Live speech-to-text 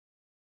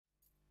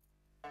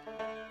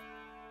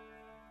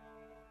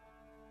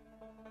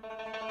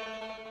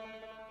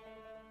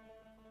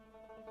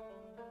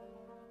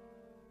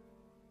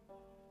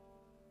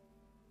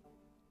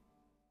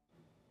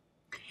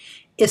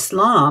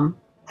Islam,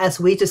 as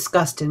we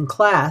discussed in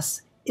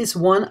class, is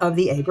one of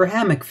the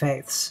Abrahamic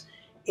faiths.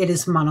 It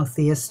is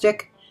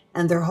monotheistic,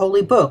 and their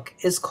holy book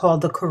is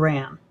called the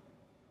Quran.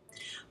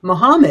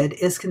 Muhammad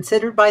is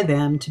considered by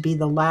them to be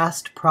the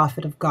last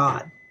prophet of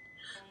God.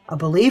 A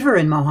believer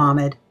in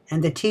Muhammad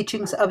and the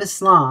teachings of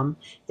Islam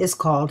is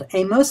called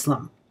a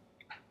Muslim.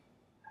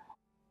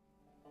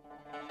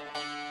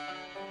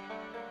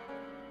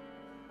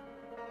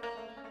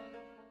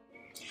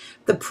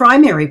 The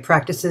primary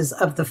practices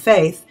of the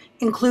faith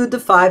include the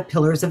 5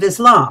 pillars of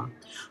Islam.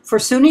 For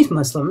Sunni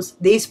Muslims,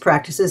 these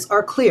practices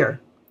are clear.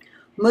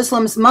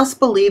 Muslims must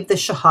believe the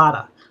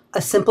Shahada,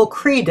 a simple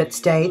creed that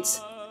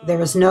states,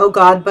 "There is no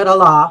God but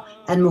Allah,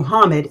 and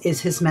Muhammad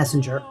is his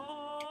messenger."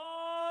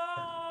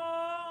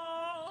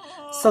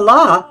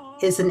 Salah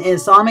is an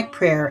Islamic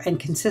prayer and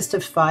consists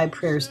of 5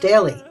 prayers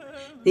daily.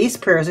 These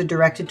prayers are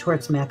directed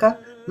towards Mecca,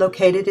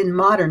 located in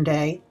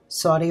modern-day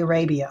Saudi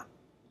Arabia.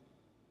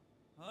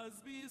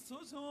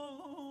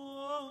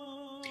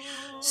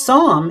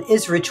 Sawm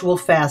is ritual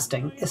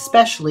fasting,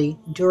 especially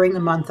during the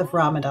month of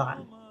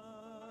Ramadan.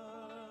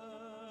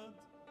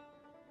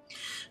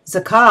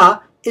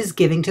 Zakah is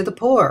giving to the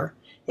poor.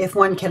 If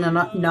one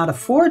cannot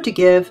afford to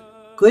give,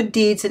 good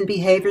deeds and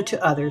behavior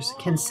to others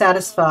can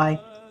satisfy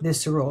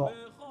this rule.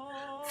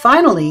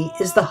 Finally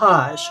is the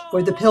Hajj,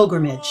 or the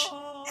pilgrimage.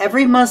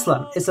 Every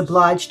Muslim is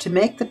obliged to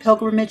make the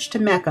pilgrimage to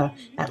Mecca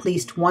at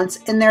least once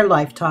in their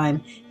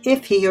lifetime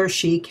if he or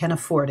she can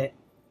afford it.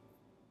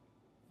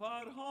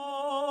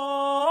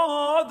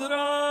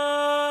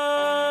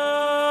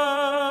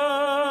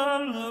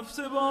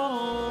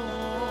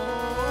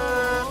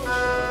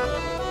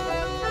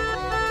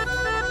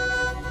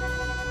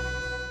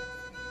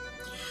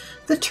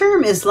 The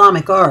term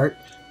Islamic art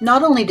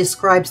not only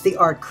describes the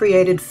art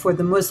created for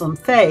the Muslim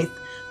faith,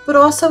 but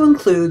also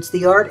includes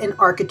the art and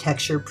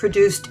architecture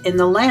produced in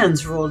the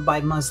lands ruled by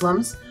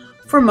Muslims,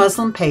 for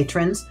Muslim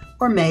patrons,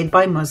 or made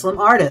by Muslim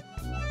artists.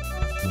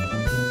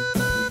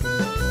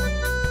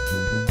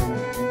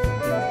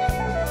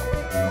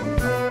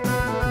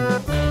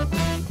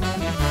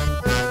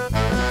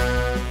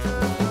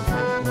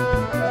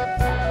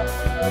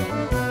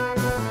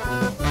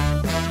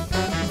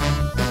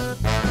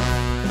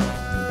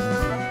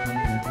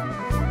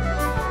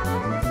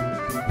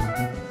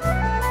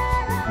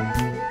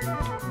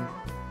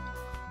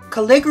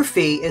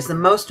 Calligraphy is the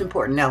most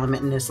important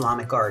element in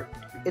Islamic art.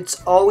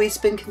 It's always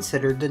been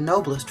considered the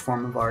noblest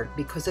form of art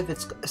because of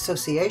its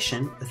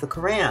association with the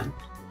Quran.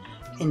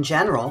 In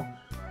general,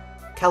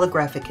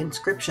 calligraphic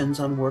inscriptions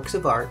on works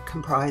of art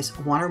comprise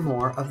one or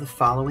more of the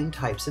following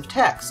types of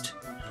text: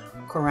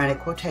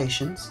 Quranic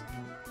quotations,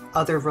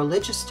 other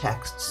religious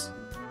texts,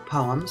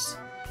 poems,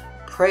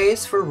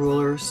 praise for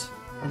rulers,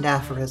 and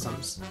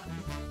aphorisms.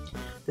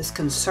 This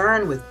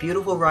concern with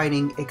beautiful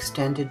writing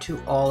extended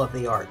to all of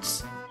the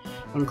arts,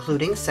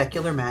 including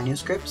secular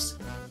manuscripts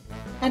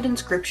and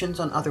inscriptions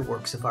on other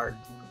works of art.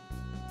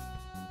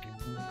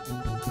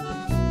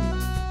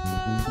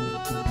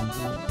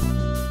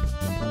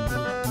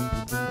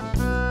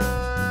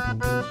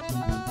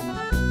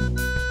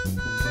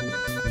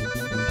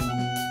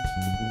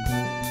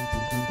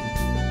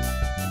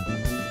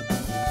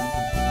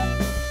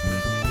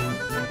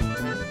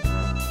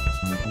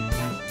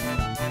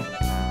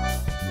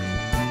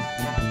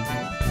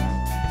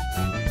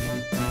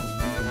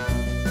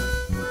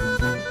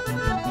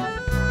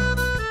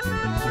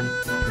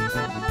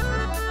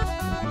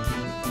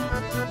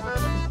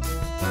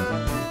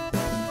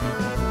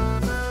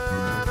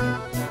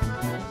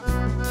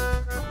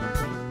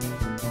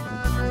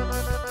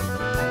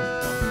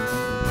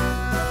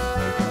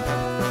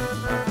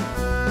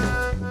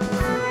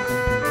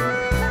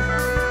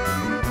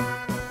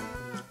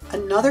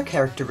 Another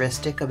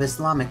characteristic of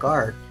Islamic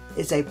art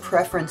is a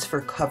preference for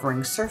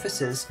covering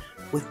surfaces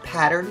with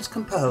patterns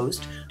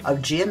composed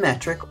of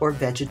geometric or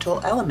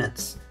vegetal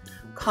elements.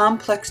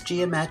 Complex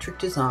geometric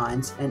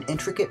designs and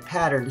intricate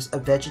patterns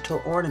of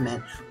vegetal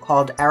ornament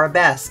called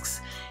arabesques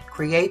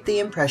create the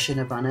impression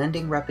of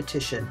unending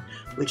repetition,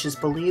 which is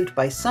believed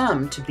by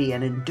some to be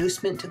an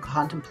inducement to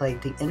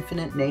contemplate the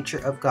infinite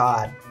nature of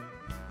God.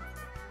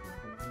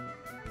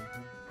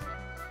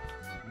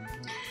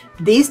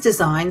 These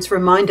designs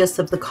remind us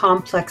of the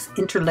complex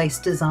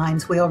interlaced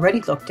designs we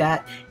already looked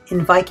at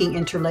in Viking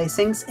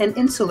interlacings and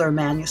insular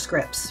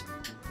manuscripts.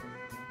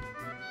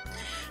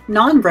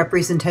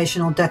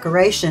 Non-representational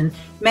decoration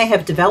may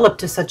have developed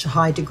to such a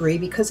high degree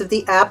because of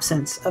the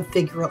absence of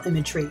figural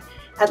imagery,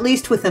 at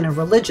least within a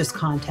religious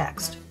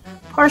context.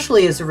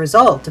 Partially as a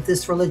result of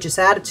this religious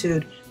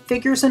attitude,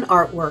 figures in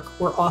artwork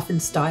were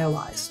often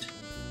stylized.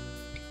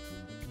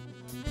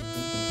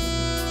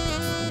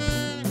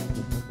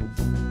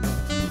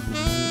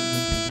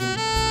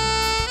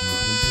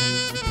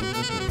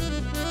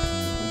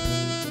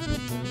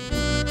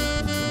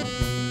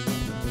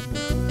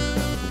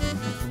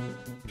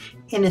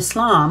 In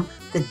Islam,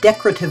 the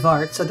decorative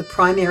arts are the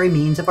primary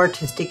means of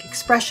artistic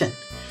expression.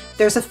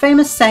 There's a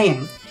famous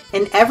saying,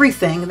 "In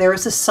everything there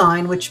is a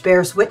sign which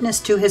bears witness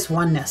to his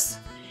oneness."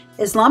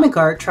 Islamic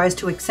art tries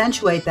to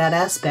accentuate that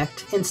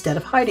aspect instead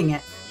of hiding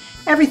it.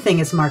 Everything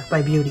is marked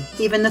by beauty,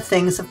 even the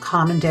things of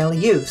common daily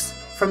use,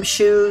 from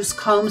shoes,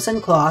 combs,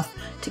 and cloth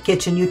to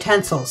kitchen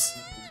utensils.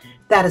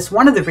 That is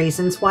one of the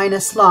reasons why in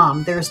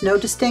Islam there is no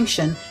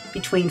distinction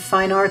between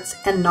fine arts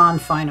and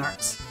non-fine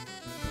arts.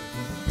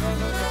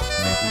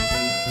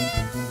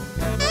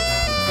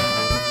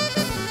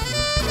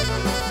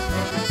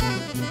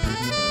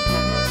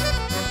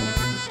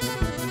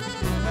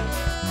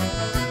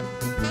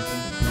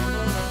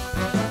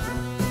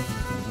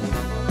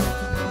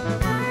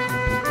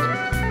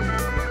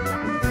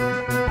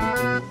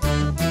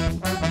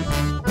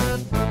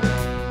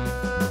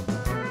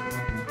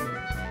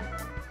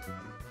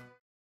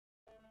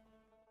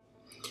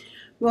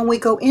 When we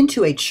go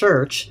into a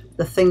church,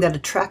 the thing that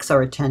attracts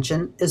our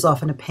attention is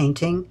often a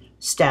painting,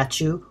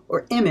 statue,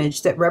 or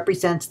image that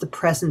represents the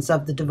presence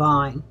of the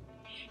divine.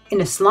 In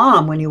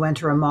Islam, when you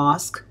enter a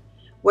mosque,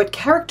 what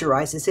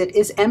characterizes it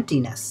is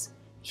emptiness.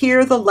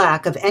 Here, the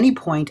lack of any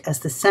point as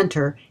the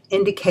center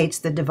indicates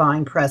the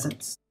divine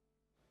presence.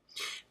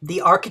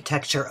 The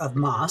architecture of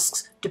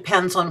mosques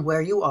depends on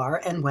where you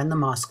are and when the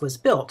mosque was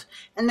built,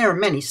 and there are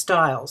many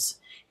styles.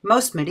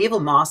 Most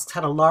medieval mosques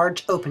had a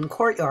large open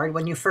courtyard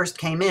when you first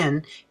came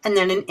in, and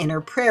then an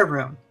inner prayer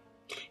room.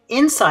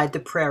 Inside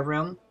the prayer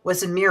room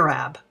was a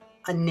mihrab,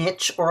 a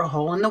niche or a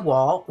hole in the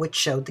wall which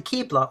showed the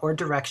Qibla or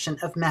direction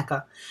of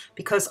Mecca,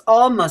 because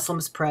all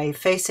Muslims pray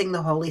facing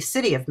the holy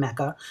city of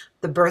Mecca,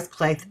 the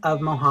birthplace of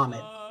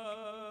Muhammad.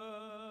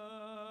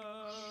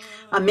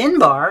 A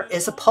minbar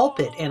is a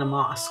pulpit in a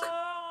mosque.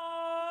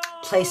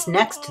 Placed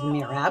next to the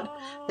mihrab,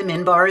 the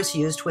minbar is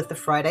used with the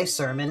Friday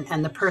sermon,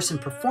 and the person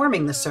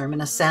performing the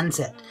sermon ascends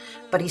it,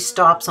 but he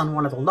stops on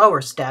one of the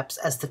lower steps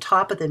as the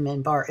top of the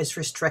minbar is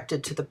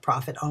restricted to the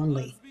prophet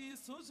only.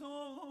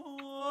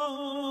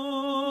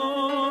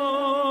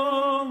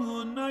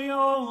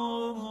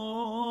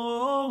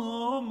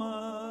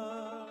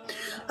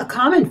 A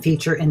common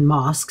feature in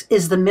mosques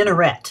is the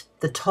minaret,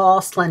 the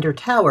tall, slender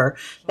tower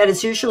that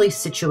is usually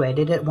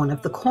situated at one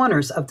of the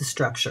corners of the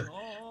structure.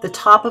 The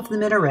top of the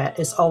minaret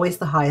is always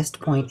the highest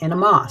point in a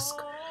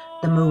mosque.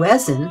 The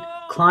muezzin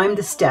climbed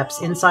the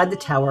steps inside the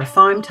tower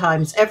 5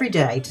 times every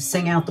day to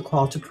sing out the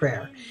call to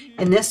prayer.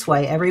 In this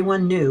way,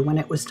 everyone knew when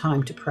it was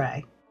time to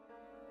pray.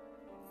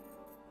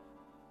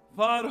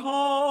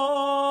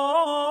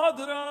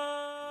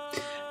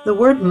 The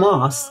word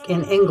mosque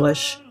in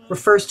English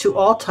refers to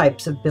all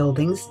types of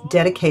buildings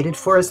dedicated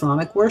for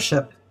Islamic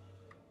worship.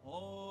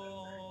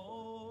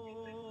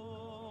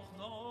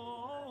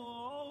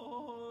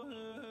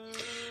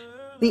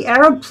 The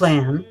Arab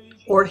plan,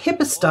 or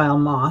hypostyle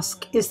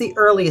mosque, is the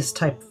earliest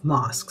type of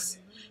mosques.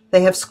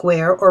 They have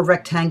square or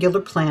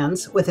rectangular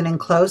plans with an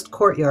enclosed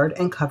courtyard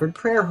and covered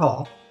prayer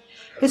hall.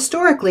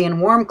 Historically, in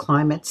warm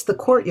climates, the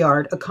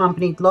courtyard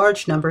accompanied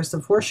large numbers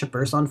of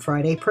worshippers on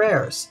Friday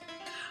prayers.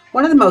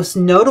 One of the most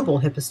notable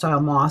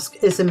hypostyle mosques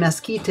is the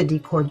Mezquita de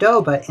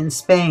Cordoba in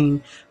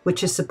Spain,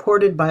 which is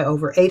supported by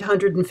over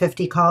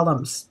 850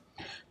 columns.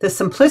 The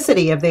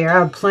simplicity of the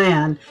Arab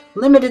plan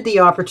limited the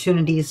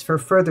opportunities for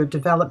further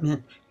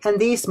development, and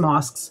these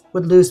mosques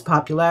would lose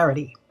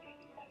popularity.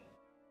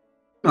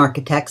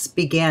 Architects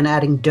began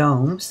adding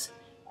domes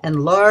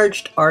and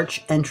large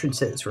arch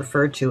entrances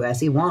referred to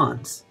as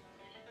iwans.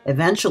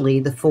 Eventually,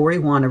 the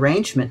 4-iwan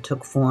arrangement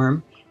took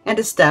form and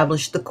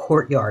established the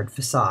courtyard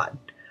facade,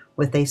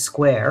 with a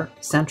square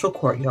central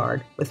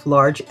courtyard with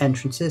large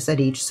entrances at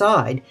each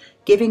side,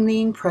 giving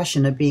the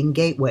impression of being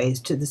gateways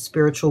to the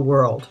spiritual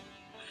world.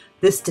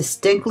 This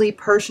distinctly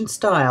Persian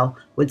style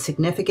would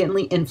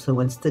significantly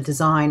influence the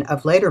design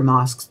of later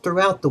mosques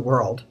throughout the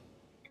world.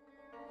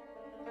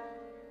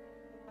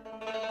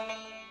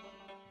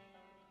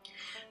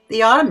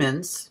 The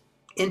Ottomans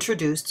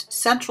introduced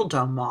central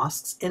dome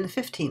mosques in the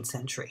 15th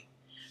century.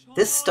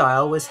 This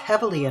style was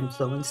heavily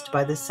influenced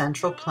by the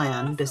central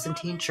plan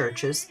Byzantine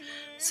churches,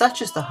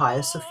 such as the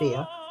Hagia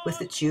Sophia,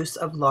 with its use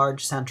of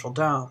large central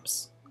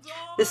domes.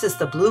 This is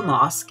the Blue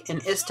Mosque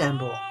in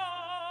Istanbul.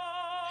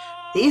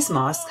 These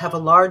mosques have a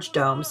large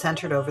dome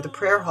centered over the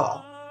prayer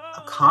hall.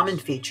 A common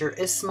feature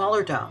is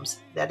smaller domes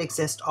that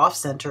exist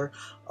off-center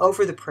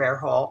over the prayer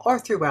hall or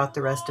throughout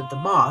the rest of the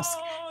mosque,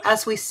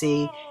 as we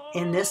see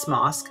in this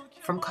mosque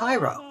from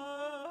Cairo.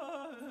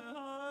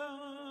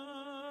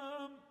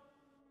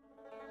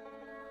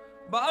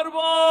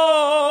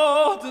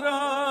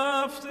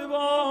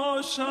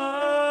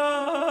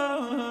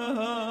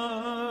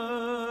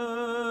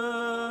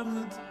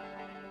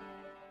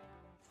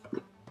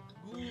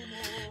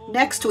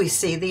 Next, we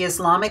see the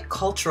Islamic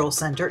Cultural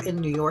Center in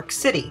New York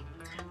City.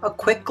 A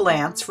quick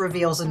glance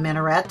reveals a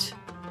minaret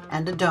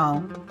and a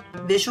dome,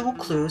 visual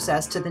clues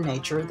as to the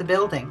nature of the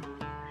building.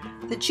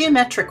 The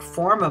geometric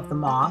form of the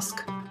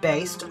mosque,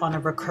 based on a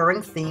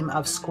recurring theme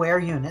of square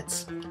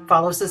units,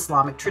 follows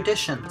Islamic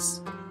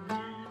traditions.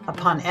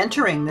 Upon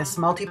entering this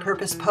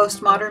multi-purpose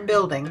postmodern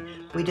building,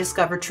 we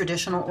discover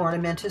traditional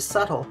ornament is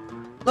subtle.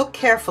 Look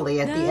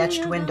carefully at the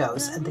etched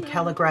windows and the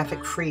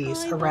calligraphic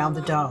frieze around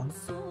the dome.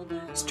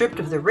 Stripped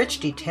of the rich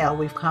detail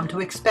we've come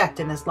to expect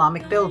in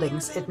Islamic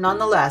buildings, it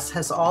nonetheless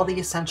has all the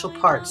essential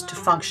parts to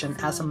function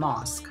as a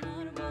mosque.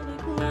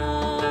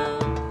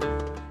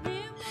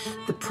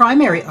 The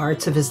primary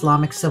arts of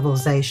Islamic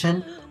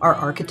civilization are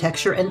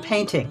architecture and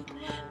painting,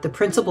 the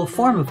principal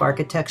form of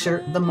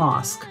architecture, the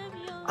mosque.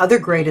 Other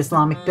great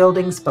Islamic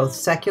buildings, both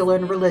secular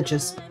and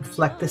religious,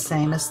 reflect the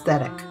same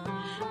aesthetic.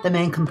 The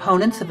main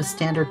components of a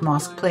standard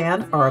mosque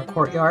plan are a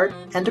courtyard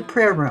and a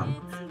prayer room,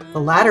 the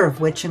latter of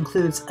which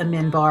includes a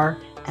minbar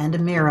and a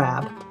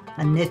mihrab,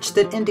 a niche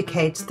that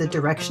indicates the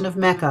direction of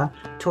Mecca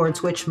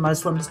towards which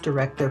Muslims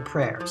direct their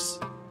prayers.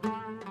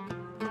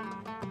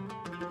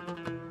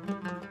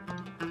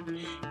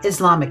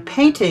 Islamic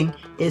painting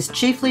is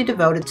chiefly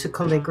devoted to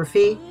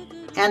calligraphy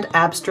and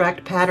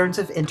abstract patterns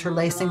of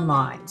interlacing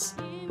lines.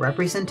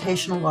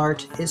 Representational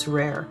art is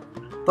rare.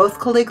 Both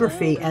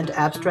calligraphy and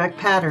abstract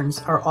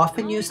patterns are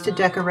often used to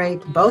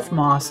decorate both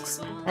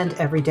mosques and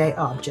everyday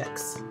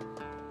objects.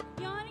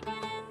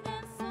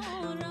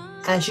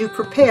 As you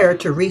prepare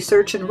to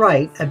research and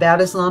write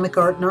about Islamic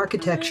art and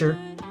architecture,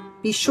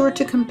 be sure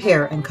to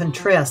compare and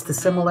contrast the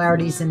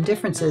similarities and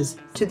differences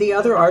to the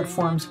other art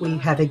forms we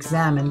have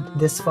examined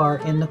this far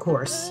in the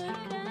course.